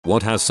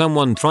What has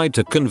someone tried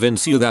to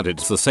convince you that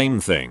it's the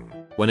same thing,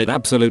 when it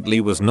absolutely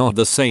was not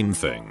the same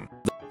thing?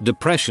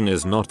 Depression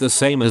is not the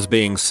same as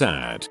being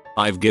sad.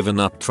 I've given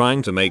up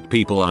trying to make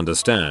people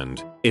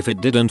understand. If it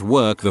didn't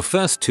work the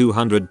first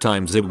 200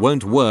 times, it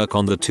won't work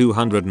on the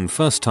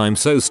 201st time,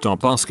 so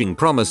stop asking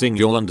promising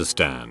you'll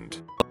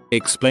understand.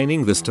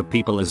 Explaining this to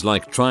people is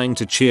like trying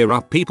to cheer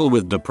up people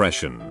with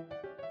depression.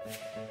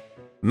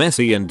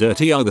 Messy and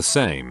dirty are the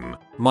same.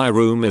 My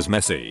room is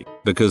messy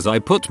because I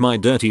put my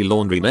dirty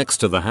laundry next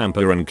to the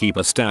hamper and keep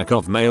a stack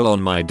of mail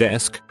on my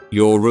desk.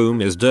 Your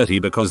room is dirty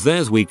because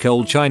there's weak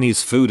old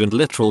Chinese food and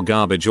literal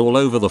garbage all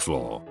over the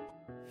floor.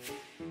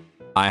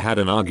 I had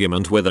an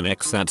argument with an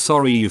ex that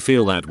sorry you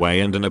feel that way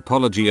and an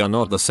apology are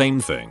not the same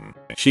thing.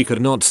 She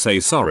could not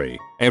say sorry.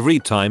 Every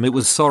time it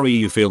was sorry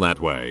you feel that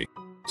way.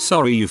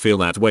 Sorry you feel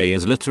that way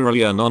is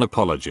literally a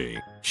non-apology.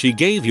 She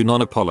gave you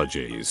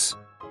non-apologies.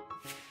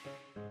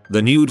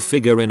 The nude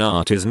figure in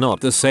art is not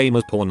the same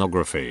as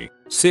pornography.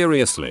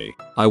 Seriously,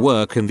 I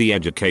work in the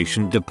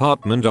education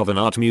department of an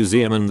art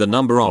museum and the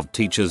number of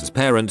teachers,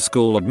 parents,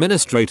 school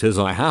administrators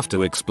I have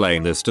to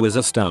explain this to is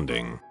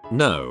astounding.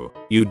 No,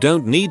 you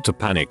don't need to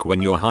panic when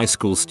your high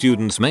school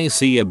students may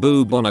see a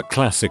boob on a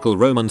classical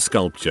Roman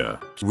sculpture.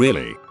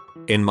 Really?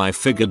 In my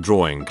figure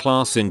drawing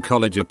class in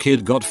college, a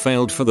kid got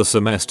failed for the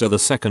semester the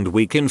second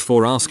weekend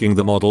for asking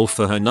the model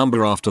for her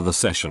number after the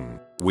session.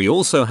 We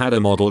also had a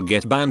model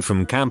get banned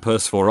from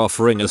campus for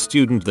offering a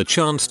student the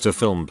chance to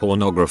film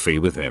pornography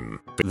with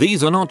him.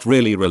 These are not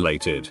really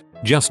related,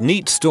 just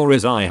neat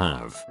stories I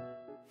have.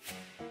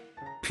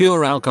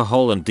 Pure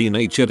alcohol and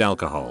denatured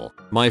alcohol.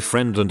 My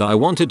friend and I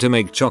wanted to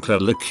make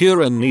chocolate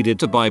liqueur and needed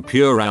to buy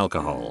pure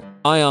alcohol.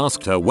 I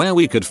asked her where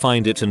we could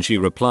find it and she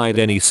replied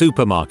any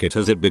supermarket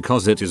has it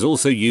because it is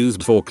also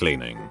used for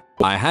cleaning.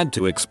 I had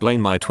to explain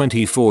my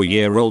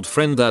 24-year-old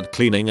friend that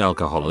cleaning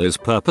alcohol is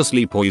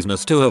purposely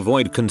poisonous to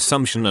avoid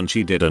consumption and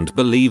she didn't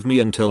believe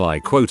me until I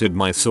quoted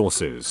my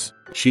sources.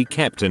 She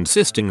kept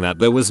insisting that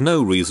there was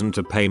no reason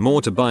to pay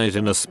more to buy it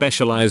in a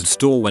specialized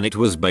store when it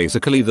was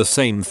basically the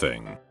same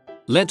thing.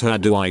 Let her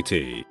do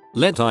IT.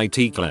 Let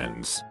IT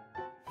cleanse.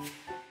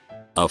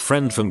 A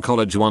friend from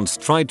college once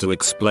tried to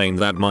explain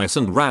that mice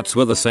and rats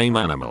were the same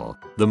animal.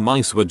 The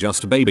mice were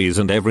just babies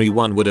and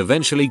everyone would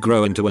eventually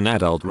grow into an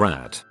adult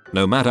rat.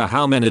 No matter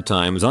how many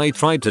times I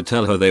tried to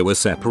tell her they were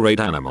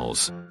separate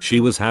animals, she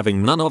was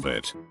having none of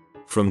it.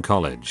 From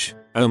college.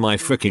 Oh my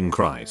freaking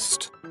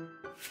Christ.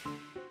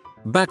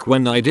 Back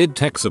when I did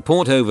tech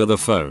support over the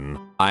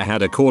phone, I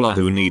had a caller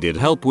who needed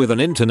help with an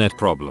internet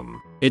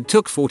problem. It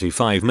took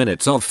 45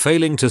 minutes of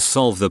failing to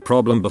solve the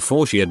problem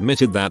before she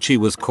admitted that she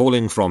was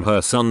calling from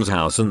her son's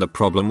house and the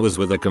problem was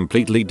with a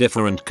completely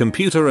different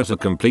computer at a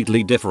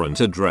completely different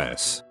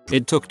address.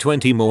 It took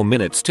 20 more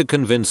minutes to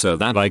convince her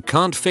that I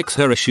can't fix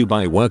her issue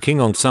by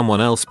working on someone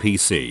else's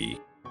PC.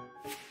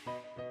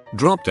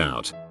 Dropped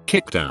out,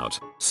 kicked out,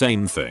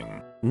 same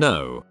thing.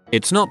 No,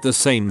 it's not the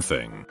same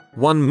thing.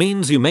 One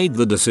means you made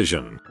the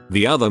decision,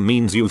 the other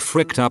means you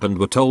fricked up and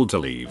were told to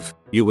leave.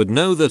 You would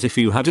know that if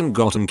you hadn't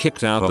gotten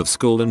kicked out of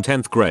school in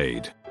 10th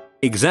grade.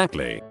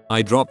 Exactly,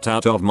 I dropped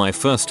out of my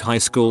first high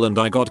school and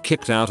I got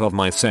kicked out of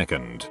my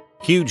second.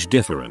 Huge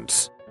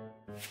difference.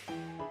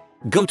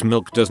 Goat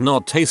milk does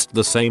not taste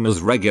the same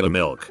as regular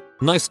milk.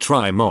 Nice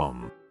try,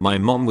 mom. My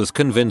mom was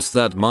convinced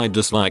that my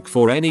dislike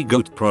for any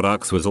goat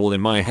products was all in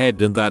my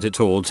head and that it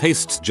all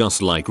tastes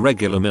just like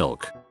regular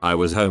milk. I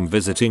was home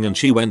visiting and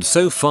she went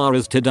so far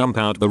as to dump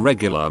out the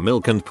regular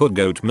milk and put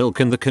goat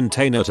milk in the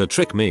container to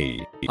trick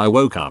me. I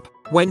woke up,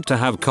 went to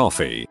have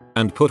coffee,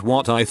 and put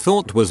what I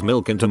thought was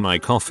milk into my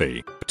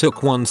coffee,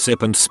 took one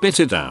sip and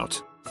spit it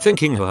out,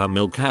 thinking her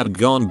milk had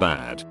gone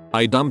bad.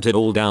 I dumped it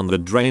all down the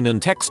drain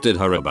and texted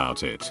her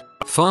about it.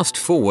 Fast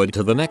forward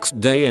to the next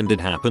day and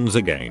it happens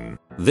again.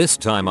 This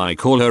time I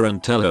call her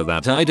and tell her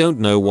that I don't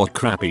know what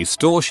crappy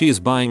store she's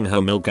buying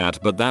her milk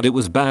at but that it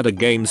was bad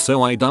again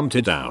so I dumped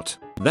it out.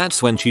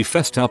 That's when she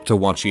fessed up to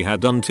what she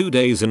had done 2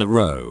 days in a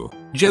row.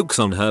 Joke's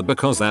on her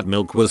because that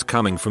milk was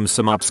coming from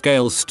some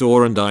upscale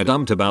store and I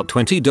dumped about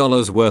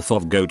 $20 worth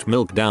of goat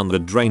milk down the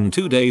drain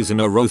 2 days in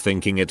a row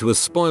thinking it was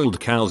spoiled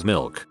cow's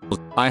milk.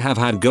 I have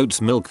had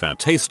goat's milk that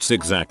tastes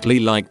exactly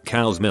like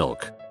cow's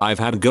milk. I've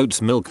had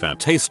goat's milk that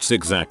tastes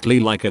exactly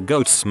like a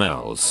goat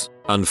smells.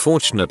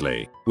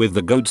 Unfortunately, with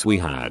the goats we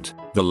had,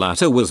 the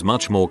latter was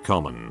much more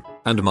common.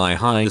 And my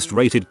highest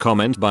rated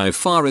comment by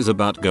far is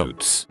about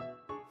goats.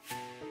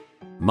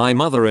 My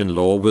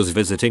mother-in-law was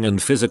visiting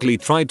and physically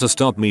tried to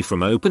stop me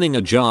from opening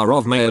a jar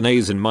of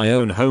mayonnaise in my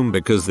own home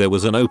because there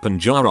was an open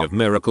jar of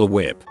Miracle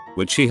Whip,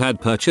 which she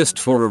had purchased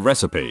for a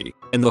recipe,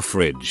 in the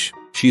fridge.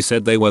 She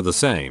said they were the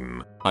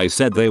same. I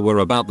said they were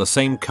about the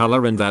same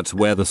color and that's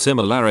where the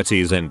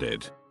similarities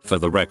ended. For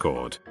the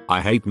record,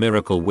 I hate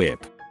Miracle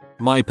Whip.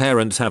 My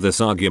parents have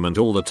this argument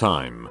all the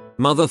time.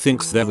 Mother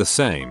thinks they're the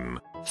same.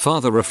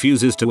 Father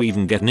refuses to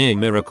even get near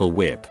Miracle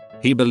Whip.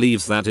 He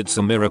believes that it's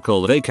a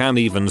miracle they can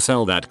even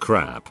sell that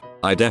crap.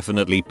 I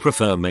definitely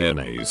prefer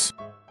mayonnaise.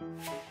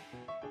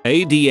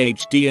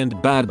 ADHD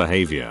and bad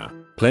behavior.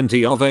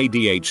 Plenty of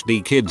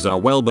ADHD kids are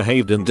well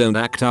behaved and don't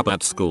act up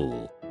at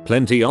school.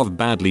 Plenty of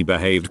badly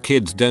behaved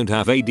kids don't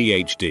have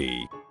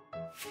ADHD.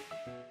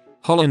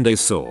 Hollandaise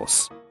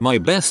sauce. My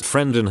best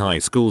friend in high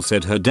school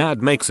said her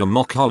dad makes a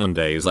mock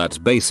hollandaise that's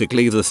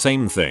basically the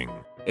same thing.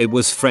 It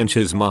was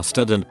French's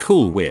mustard and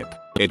Cool Whip.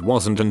 It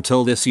wasn't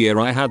until this year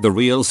I had the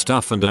real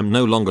stuff and I'm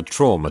no longer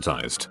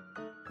traumatized.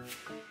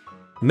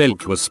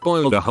 Milk was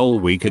spoiled a whole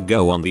week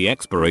ago on the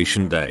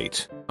expiration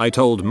date. I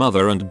told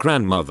mother and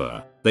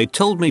grandmother. They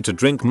told me to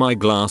drink my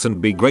glass and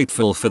be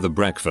grateful for the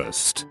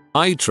breakfast.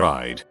 I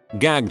tried,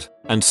 gagged,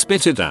 and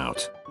spit it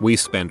out. We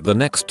spent the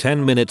next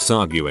 10 minutes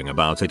arguing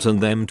about it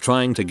and them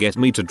trying to get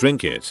me to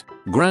drink it.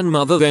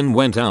 Grandmother then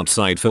went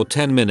outside for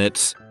 10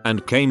 minutes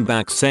and came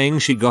back saying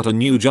she got a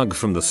new jug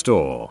from the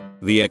store.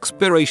 The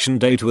expiration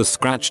date was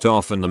scratched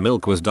off and the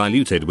milk was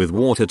diluted with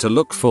water to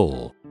look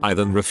full. I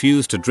then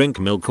refused to drink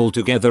milk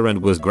altogether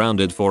and was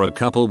grounded for a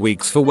couple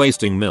weeks for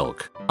wasting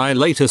milk. I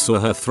later saw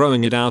her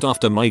throwing it out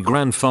after my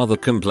grandfather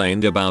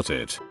complained about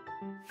it.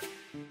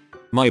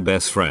 My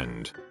best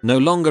friend, no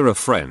longer a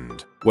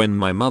friend, when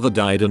my mother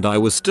died and I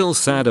was still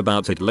sad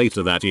about it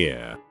later that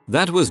year.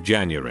 That was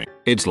January.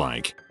 It's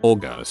like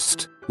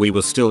August. We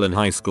were still in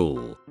high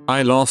school.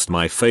 I lost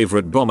my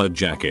favorite bomber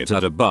jacket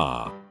at a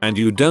bar, and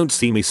you don't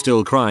see me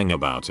still crying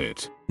about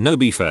it. No,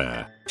 be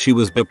fair, she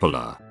was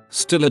bipolar,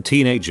 still a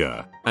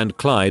teenager, and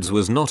Clyde's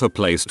was not a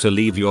place to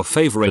leave your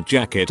favorite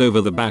jacket over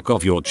the back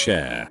of your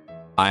chair.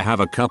 I have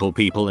a couple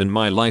people in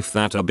my life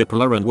that are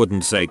bipolar and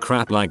wouldn't say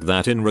crap like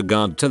that in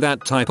regard to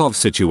that type of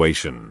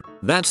situation.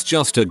 That's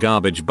just a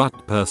garbage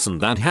butt person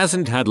that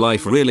hasn't had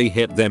life really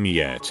hit them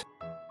yet.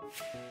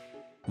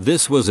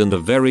 This was in the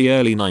very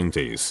early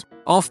 90s.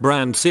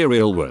 Off-brand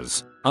cereal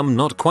was. I'm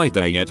not quite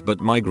there yet, but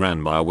my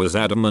grandma was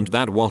adamant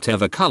that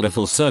whatever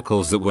colorful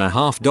circles that were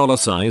 $half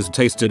size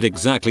tasted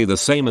exactly the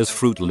same as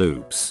Fruit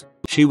Loops.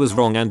 She was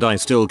wrong and I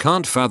still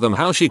can't fathom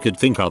how she could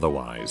think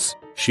otherwise.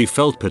 She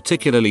felt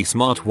particularly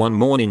smart one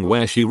morning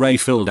where she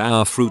refilled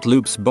our Fruit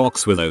Loops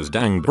box with those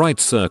dang bright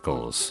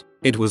circles.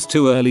 It was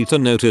too early to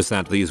notice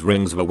that these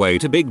rings were way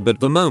too big, but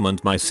the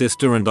moment my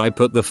sister and I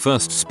put the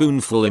first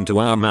spoonful into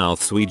our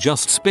mouths we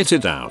just spit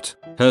it out.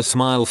 Her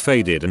smile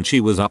faded and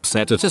she was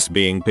upset at us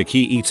being picky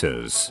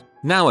eaters.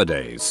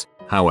 Nowadays,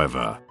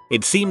 however,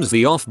 it seems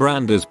the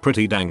off-brand is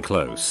pretty dang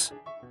close.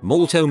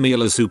 Malto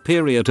meal is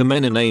superior to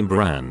many name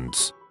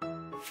brands.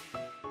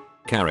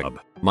 Carob.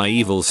 My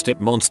evil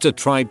stepmonster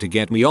tried to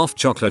get me off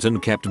chocolate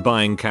and kept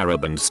buying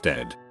carob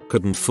instead.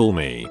 Couldn't fool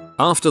me.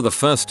 After the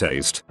first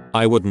taste,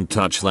 I wouldn't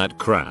touch that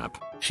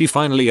crap. She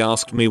finally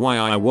asked me why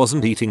I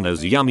wasn't eating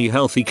those yummy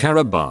healthy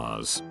carob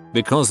bars.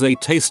 Because they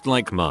taste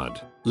like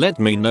mud. Let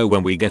me know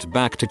when we get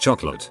back to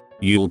chocolate.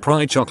 You'll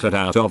pry chocolate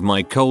out of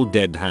my cold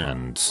dead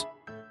hands.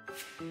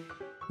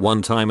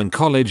 One time in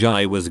college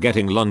I was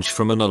getting lunch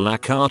from an a la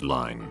carte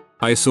line.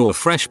 I saw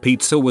fresh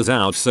pizza was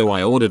out so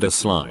I ordered a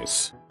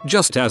slice.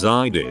 Just as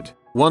I did,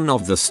 one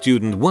of the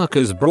student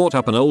workers brought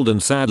up an old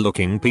and sad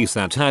looking piece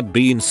that had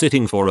been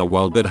sitting for a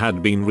while but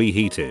had been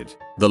reheated.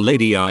 The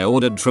lady I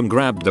ordered from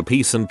grabbed the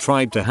piece and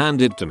tried to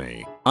hand it to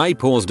me. I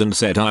paused and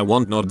said I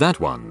want not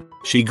that one.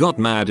 She got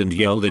mad and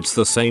yelled it's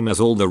the same as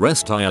all the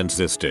rest. I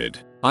insisted.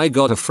 I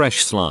got a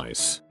fresh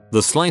slice.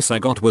 The slice I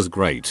got was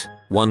great.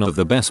 One of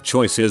the best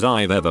choices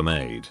I've ever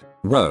made.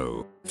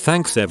 Whoa.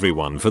 Thanks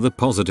everyone for the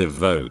positive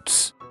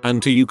votes.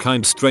 And to you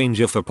kind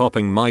stranger for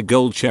popping my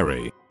gold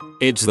cherry.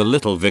 It's the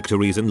little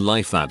victories in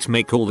life that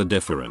make all the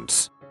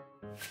difference.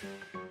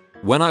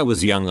 When I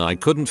was young I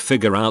couldn't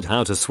figure out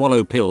how to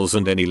swallow pills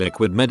and any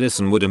liquid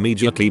medicine would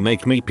immediately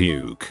make me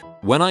puke.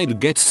 When I'd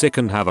get sick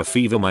and have a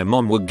fever my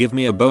mom would give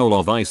me a bowl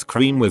of ice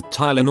cream with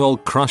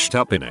Tylenol crushed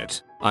up in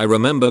it. I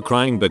remember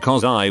crying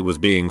because I was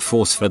being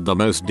force-fed the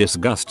most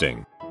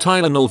disgusting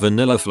Tylenol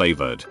vanilla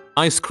flavored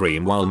ice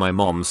cream while my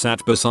mom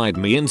sat beside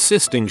me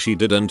insisting she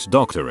didn't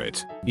doctor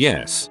it.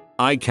 Yes,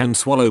 I can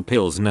swallow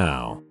pills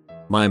now.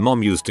 My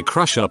mom used to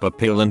crush up a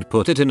pill and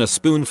put it in a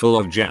spoonful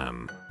of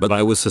jam, but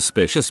I was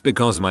suspicious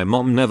because my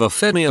mom never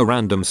fed me a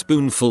random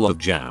spoonful of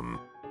jam.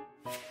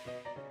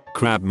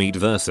 Crab meat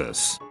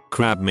versus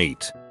crab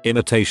meat.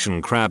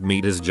 Imitation crab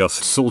meat is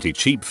just salty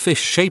cheap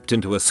fish shaped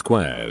into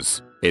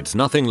squares. It's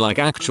nothing like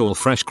actual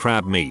fresh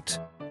crab meat.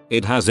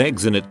 It has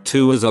eggs in it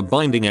too as a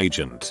binding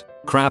agent.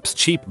 Crab's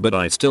cheap but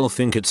I still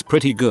think it's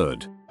pretty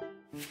good.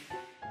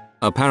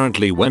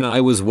 Apparently when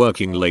I was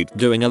working late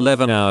doing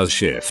 11-hour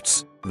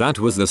shifts, that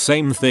was the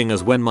same thing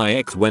as when my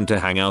ex went to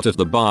hang out at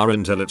the bar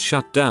until it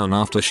shut down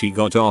after she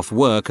got off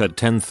work at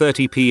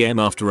 10:30 PM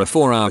after a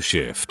 4-hour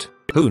shift.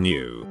 Who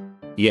knew?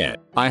 Yeah,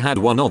 I had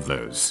one of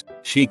those.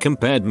 She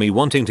compared me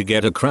wanting to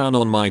get a crown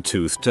on my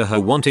tooth to her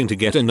wanting to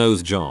get a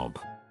nose job.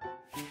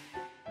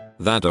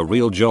 That a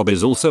real job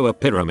is also a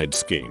pyramid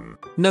scheme.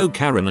 No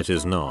Karen, it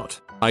is not.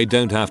 I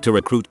don't have to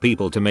recruit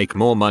people to make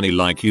more money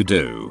like you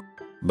do.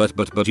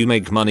 But you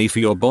make money for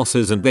your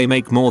bosses and they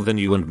make more than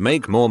you and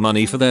make more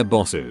money for their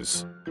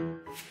bosses.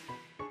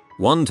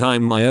 One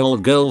time my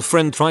old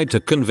girlfriend tried to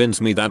convince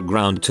me that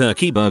ground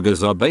turkey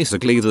burgers are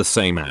basically the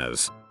same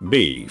as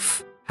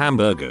beef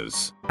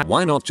hamburgers.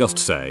 Why not just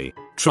say,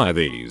 try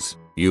these?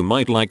 You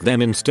might like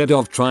them instead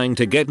of trying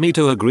to get me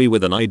to agree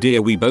with an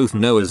idea we both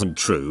know isn't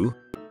true.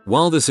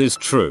 While this is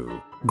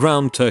true,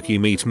 ground turkey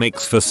meat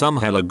makes for some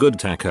hella good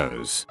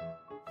tacos.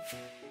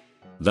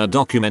 The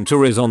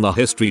documentaries on the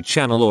History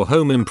Channel or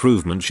home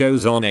improvement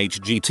shows on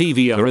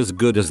HGTV are as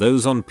good as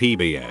those on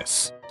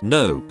PBS.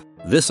 Nope.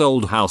 This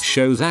old house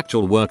shows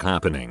actual work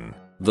happening.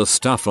 The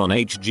stuff on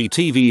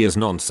HGTV is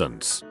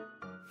nonsense.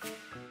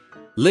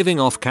 Living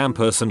off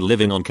campus and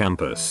living on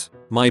campus.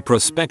 My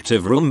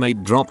prospective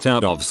roommate dropped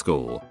out of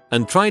school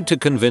and tried to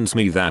convince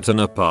me that an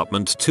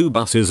apartment 2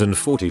 buses and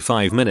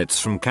 45 minutes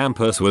from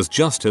campus was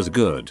just as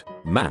good.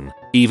 Man,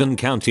 even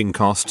counting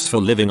costs for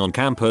living on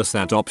campus,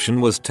 that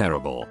option was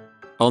terrible.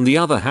 On the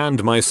other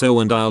hand, my so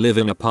and I live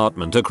in an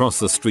apartment across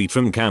the street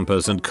from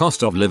campus and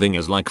cost of living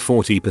is like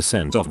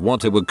 40% of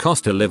what it would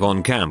cost to live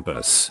on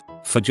campus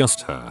for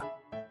just her.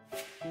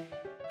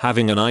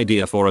 Having an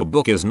idea for a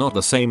book is not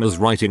the same as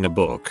writing a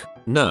book.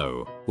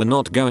 No, we're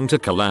not going to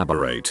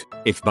collaborate.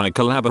 If by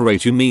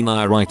collaborate you mean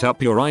I write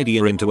up your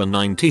idea into a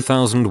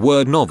 90,000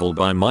 word novel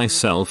by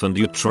myself and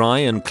you try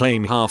and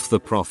claim half the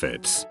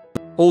profits.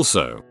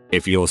 Also,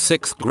 if your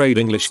 6th grade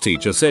English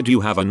teacher said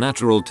you have a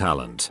natural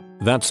talent,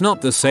 that's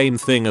not the same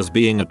thing as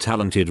being a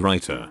talented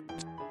writer.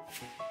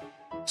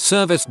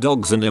 Service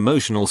dogs and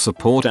emotional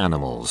support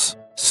animals.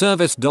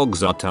 Service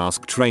dogs are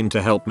task trained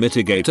to help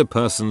mitigate a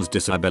person's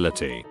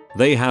disability.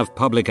 They have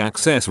public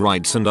access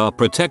rights and are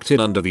protected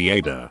under the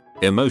ADA.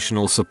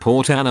 Emotional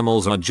support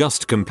animals are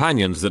just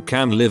companions that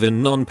can live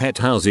in non-pet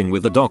housing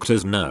with a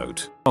doctor's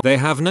note. They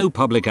have no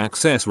public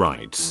access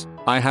rights.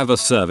 I have a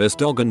service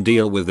dog and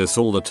deal with this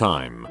all the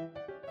time.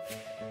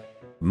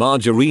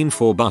 Margarine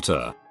for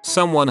butter.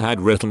 Someone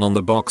had written on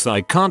the box,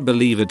 "I can't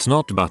believe it's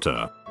not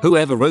butter."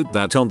 Whoever wrote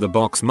that on the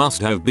box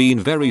must have been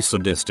very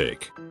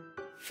sadistic.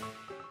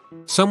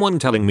 Someone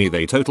telling me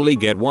they totally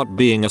get what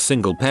being a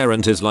single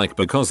parent is like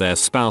because their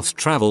spouse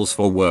travels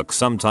for work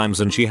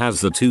sometimes and she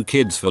has the 2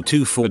 kids for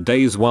 4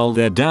 days while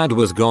their dad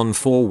was gone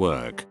for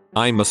work.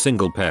 I'm a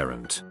single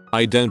parent.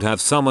 I don't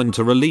have someone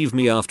to relieve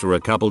me after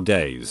a couple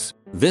days.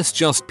 This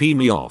just pee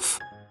me off.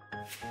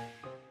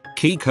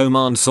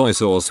 Kikkoman soy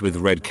sauce with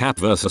red cap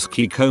versus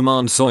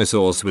Kikkoman soy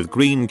sauce with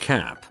green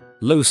cap.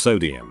 Low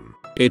sodium.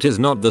 It is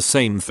not the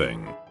same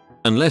thing.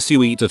 Unless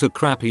you eat at a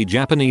crappy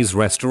Japanese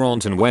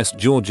restaurant in West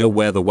Georgia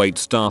where the wait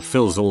staff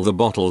fills all the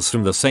bottles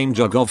from the same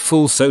jug of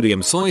full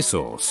sodium soy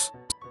sauce.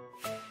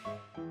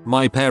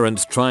 My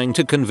parents trying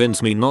to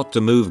convince me not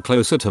to move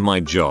closer to my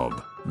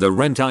job. The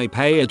rent I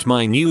pay at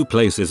my new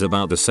place is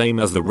about the same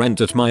as the rent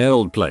at my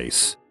old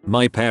place.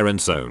 My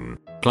parents own,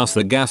 plus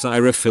the gas I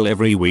refill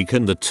every week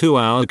and the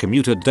 2-hour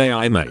commute a day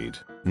I made.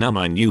 Now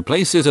my new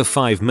place is a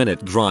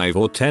 5-minute drive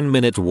or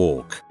 10-minute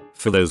walk.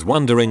 For those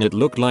wondering, it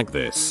looked like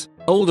this.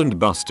 Old and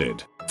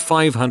busted.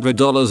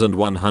 $500 and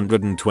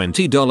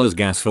 $120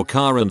 gas for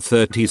car and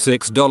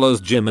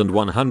 $36 gym and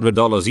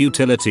 $100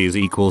 utilities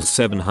equals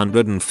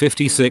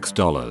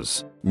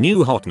 $756.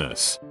 New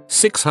hotness.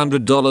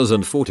 $600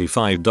 and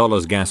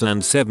 $45 gas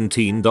and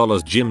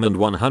 $17 gym and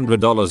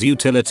 $100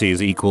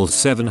 utilities equals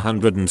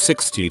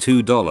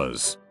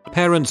 $762.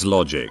 Parents'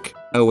 logic.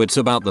 Oh, it's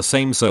about the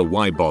same, so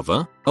why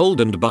bother?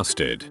 Old and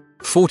busted.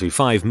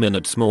 45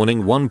 minutes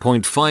morning,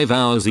 1.5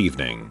 hours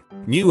evening.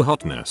 New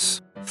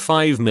hotness.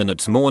 5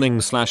 minutes morning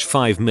 /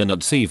 5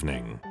 minutes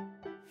evening.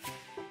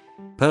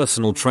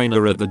 Personal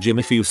trainer at the gym.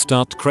 If you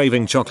start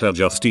craving chocolate,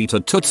 just eat a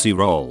Tootsie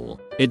Roll.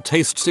 It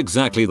tastes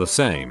exactly the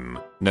same.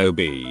 No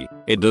B,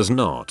 it does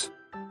not.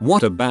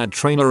 What a bad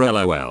trainer,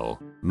 lol.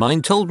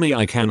 Mine told me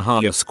I can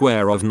high a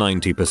square of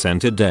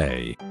 90% a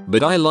day,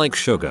 but I like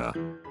sugar.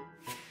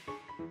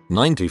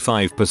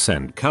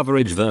 95%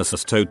 coverage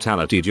versus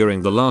totality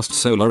during the last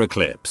solar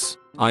eclipse.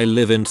 I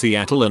live in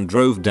Seattle and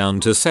drove down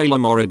to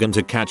Salem, Oregon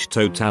to catch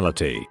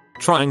totality.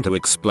 Trying to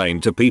explain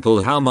to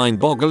people how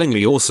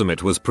mind-bogglingly awesome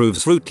it was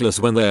proves fruitless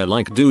when they're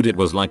like, dude, it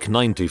was like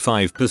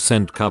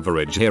 95%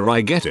 coverage here.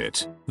 I get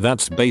it.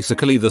 That's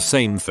basically the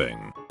same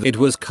thing. It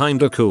was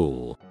kinda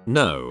cool.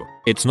 No,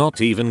 it's not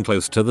even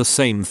close to the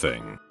same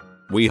thing.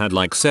 We had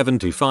like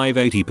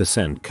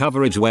 75-80%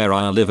 coverage where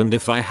I live, and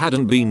if I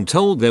hadn't been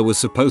told there was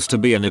supposed to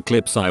be an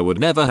eclipse, I would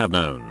never have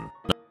known.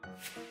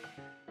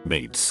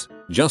 Meats.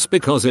 Just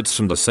because it's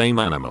from the same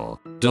animal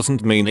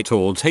doesn't mean it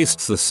all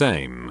tastes the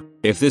same.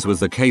 If this was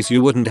the case,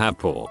 you wouldn't have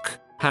pork,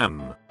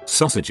 ham,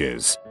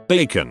 sausages,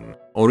 bacon,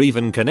 or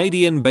even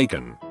Canadian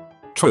bacon.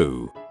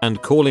 True,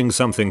 and calling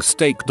something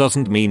steak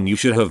doesn't mean you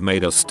should have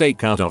made a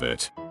steak out of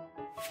it.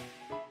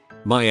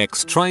 My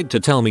ex tried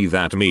to tell me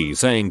that me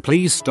saying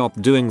please stop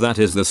doing that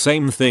is the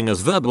same thing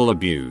as verbal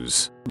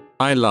abuse.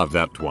 I love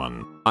that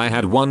one. I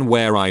had one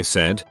where I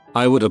said,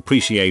 I would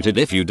appreciate it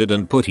if you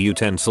didn't put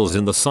utensils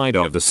in the side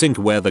of the sink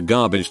where the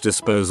garbage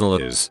disposal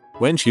is.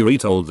 When she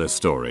retold the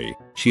story,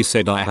 she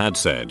said I had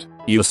said,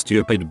 you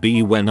stupid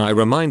bee, when I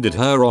reminded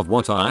her of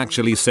what I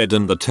actually said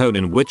and the tone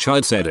in which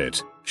I'd said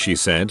it. She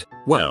said,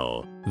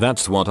 well,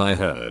 that's what I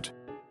heard.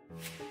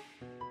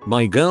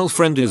 My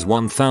girlfriend is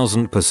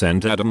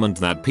 1000% adamant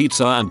that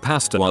pizza and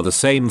pasta are the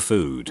same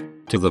food,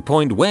 to the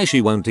point where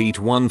she won't eat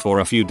one for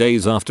a few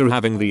days after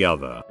having the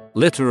other.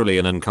 Literally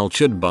an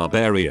uncultured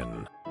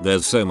barbarian.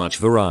 There's so much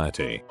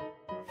variety.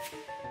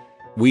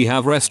 We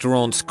have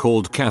restaurants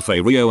called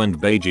Cafe Rio and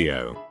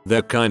Baguio.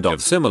 They're kind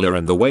of similar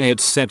in the way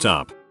it's set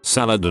up.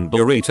 Salad and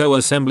burrito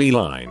assembly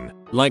line,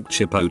 like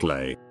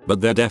Chipotle, but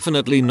they're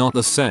definitely not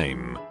the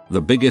same.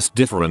 The biggest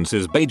difference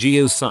is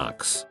Baguio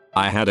sucks.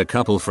 I had a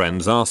couple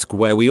friends ask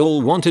where we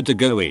all wanted to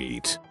go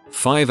eat.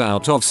 5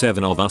 out of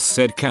 7 of us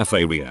said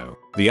Cafe Rio.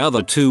 The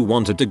other 2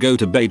 wanted to go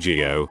to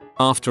Baguio.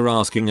 After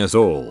asking us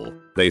all,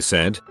 they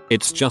said,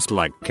 it's just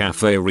like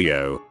Cafe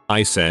Rio.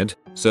 I said,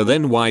 so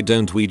then why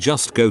don't we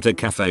just go to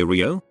Cafe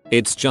Rio?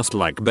 It's just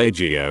like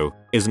Baguio,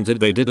 isn't it?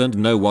 They didn't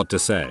know what to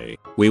say.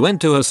 We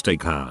went to a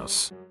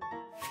steakhouse.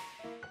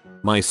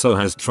 My so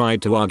has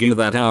tried to argue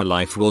that our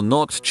life will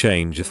not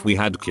change if we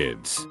had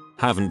kids.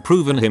 Haven't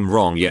proven him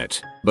wrong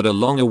yet, but a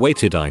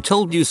long-awaited I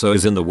told you so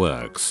is in the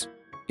works.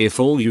 If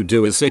all you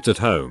do is sit at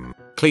home,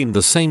 clean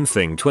the same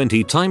thing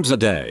 20 times a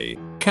day,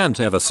 can't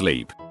ever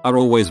sleep, are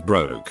always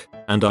broke,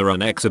 and are an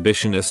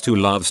exhibitionist who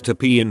loves to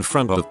pee in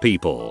front of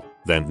people,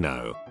 then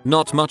no,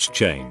 not much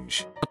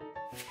change.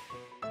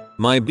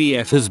 My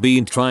BF has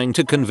been trying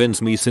to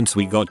convince me since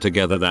we got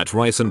together that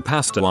rice and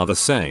pasta are the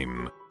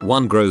same.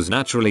 One grows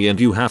naturally and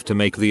you have to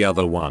make the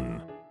other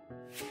one.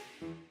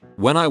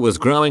 When I was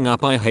growing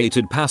up I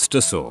hated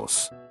pasta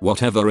sauce.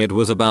 Whatever it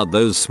was about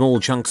those small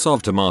chunks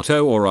of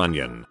tomato or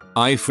onion,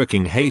 I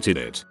freaking hated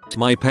it.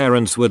 My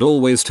parents would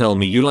always tell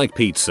me you like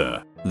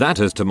pizza. That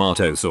is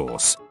tomato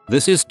sauce.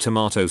 This is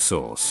tomato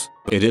sauce.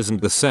 It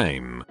isn't the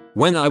same.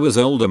 When I was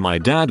older my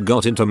dad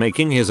got into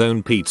making his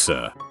own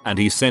pizza, and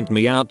he sent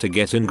me out to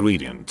get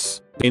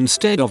ingredients.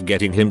 Instead of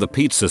getting him the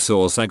pizza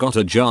sauce I got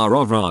a jar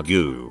of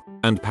ragu,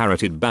 and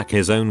parroted back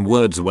his own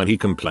words when he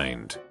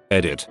complained.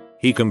 Edit.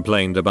 He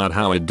complained about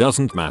how it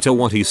doesn't matter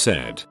what he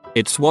said,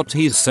 it's what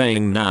he's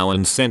saying now,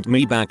 and sent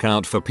me back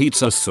out for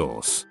pizza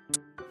sauce.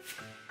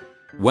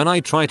 When I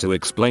try to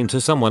explain to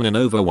someone in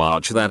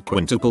Overwatch that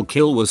quintuple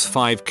kill was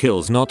 5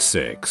 kills not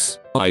 6,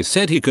 I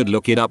said he could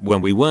look it up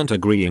when we weren't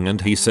agreeing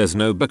and he says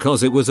no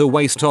because it was a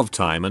waste of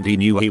time and he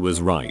knew he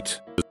was right.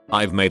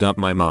 I've made up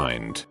my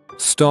mind.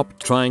 Stop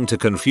trying to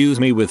confuse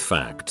me with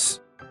facts.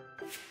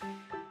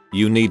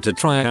 You need to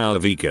try our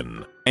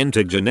vegan,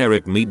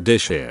 generic meat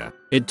dish here.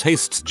 It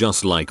tastes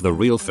just like the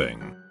real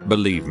thing.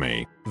 Believe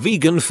me,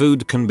 vegan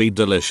food can be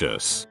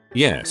delicious.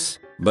 Yes,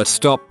 but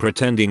stop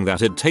pretending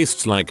that it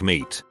tastes like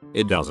meat.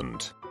 It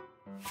doesn't.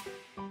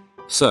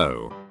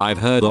 So, I've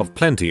heard of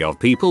plenty of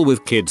people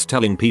with kids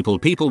telling people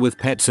with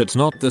pets it's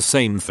not the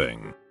same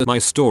thing. My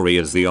story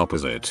is the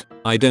opposite.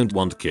 I don't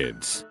want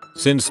kids.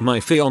 Since my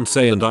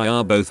fiance and I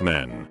are both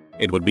men,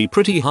 it would be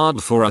pretty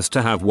hard for us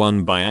to have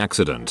one by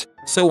accident,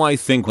 so I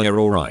think we're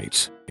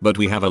alright. But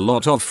we have a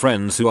lot of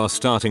friends who are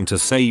starting to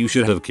say you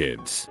should have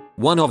kids.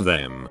 One of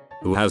them,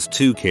 who has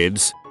 2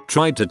 kids,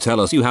 tried to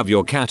tell us you have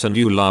your cat and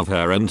you love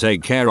her and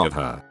take care of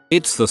her.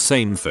 It's the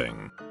same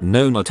thing.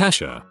 No,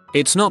 Natasha,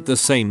 it's not the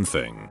same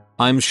thing.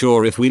 I'm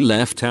sure if we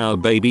left our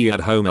baby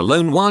at home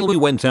alone while we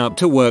went out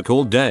to work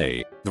all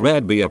day,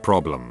 there'd be a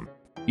problem.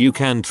 You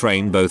can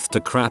train both to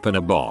crap in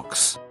a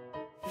box.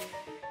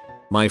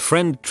 My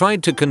friend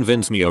tried to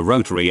convince me a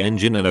rotary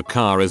engine in a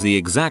car is the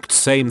exact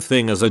same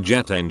thing as a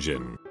jet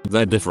engine.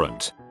 They're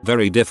different,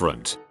 very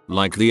different,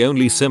 like the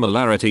only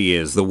similarity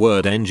is the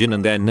word engine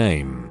and their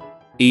name.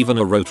 Even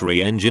a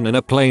rotary engine in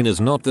a plane is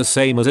not the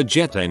same as a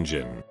jet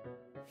engine.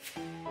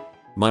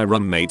 My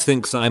roommate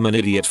thinks I'm an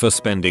idiot for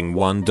spending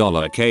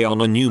 $1K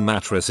on a new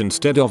mattress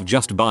instead of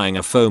just buying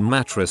a foam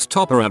mattress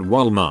topper at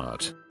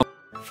Walmart.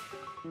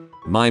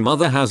 My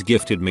mother has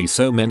gifted me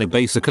so many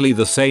basically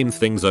the same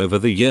things over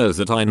the years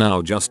that I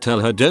now just tell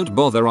her don't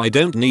bother, I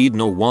don't need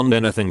nor want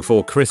anything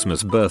for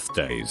Christmas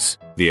birthdays.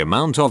 The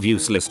amount of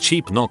useless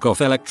cheap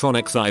knockoff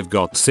electronics I've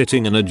got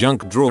sitting in a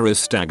junk drawer is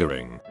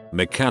staggering.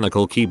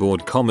 Mechanical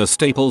keyboard,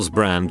 Staples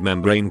brand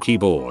membrane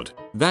keyboard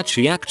that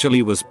she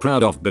actually was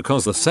proud of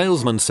because the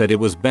salesman said it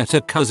was better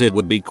cause it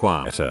would be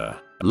quieter.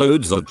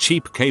 Loads of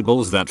cheap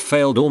cables that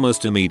failed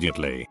almost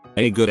immediately.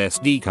 A good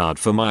SD card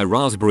for my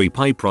Raspberry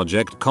Pi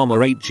project,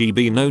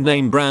 8GB no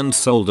name brand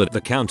sold at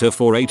the counter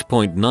for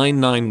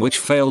 $8.99 which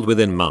failed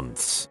within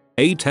months.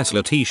 A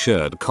Tesla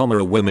t-shirt,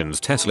 a women's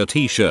Tesla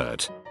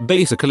t-shirt,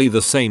 basically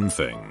the same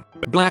thing.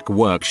 Black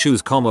work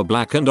shoes,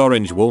 black and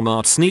orange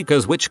Walmart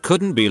sneakers which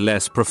couldn't be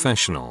less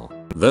professional.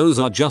 Those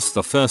are just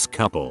the first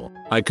couple.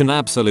 I can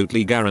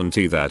absolutely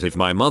guarantee that if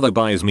my mother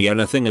buys me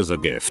anything as a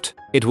gift,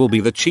 it will be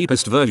the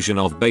cheapest version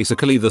of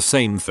basically the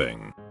same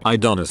thing.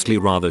 I'd honestly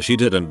rather she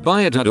didn't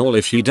buy it at all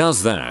if she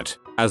does that,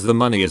 as the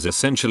money is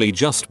essentially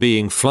just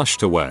being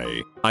flushed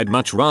away. I'd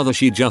much rather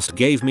she just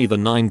gave me the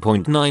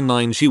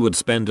 $9.99 she would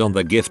spend on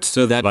the gift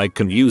so that I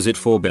can use it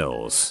for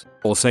bills,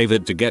 or save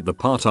it to get the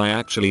part I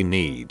actually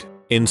need.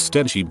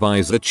 Instead she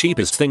buys the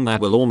cheapest thing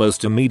that will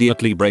almost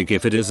immediately break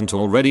if it isn't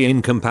already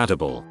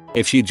incompatible.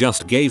 If she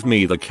just gave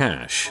me the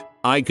cash,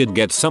 I could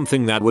get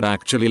something that would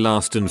actually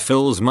last and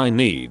fills my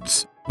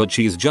needs, but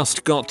she's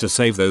just got to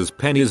save those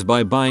pennies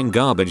by buying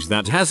garbage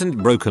that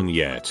hasn't broken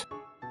yet.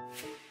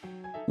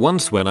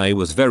 Once when I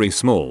was very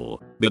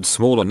small, but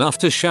small enough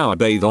to shower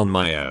bathe on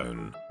my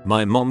own,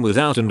 my mom was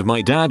out and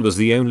my dad was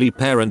the only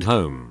parent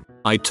home.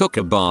 I took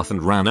a bath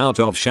and ran out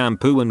of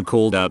shampoo and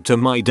called out to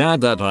my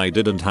dad that I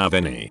didn't have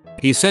any.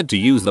 He said to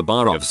use the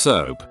bar of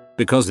soap,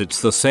 because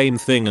it's the same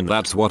thing and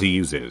that's what he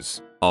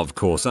uses. Of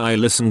course I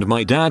listened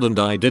my dad and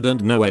I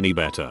didn't know any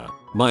better.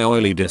 My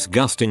oily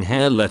disgusting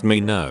hair let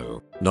me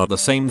know, not the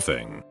same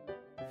thing.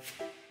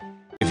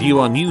 If you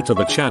are new to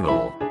the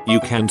channel, you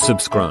can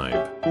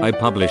subscribe. I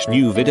publish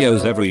new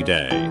videos every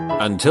day.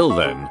 Until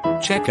then,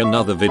 check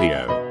another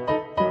video.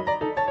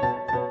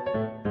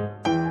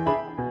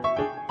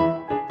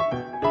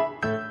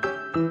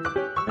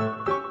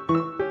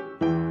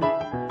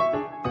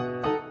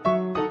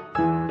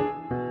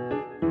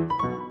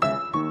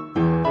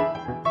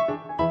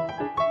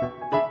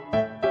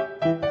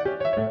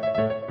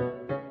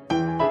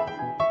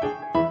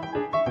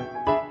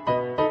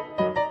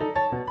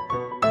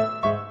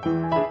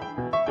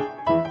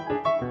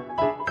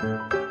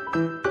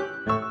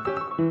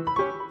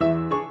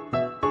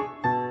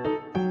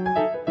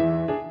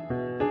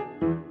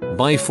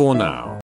 Bye for now.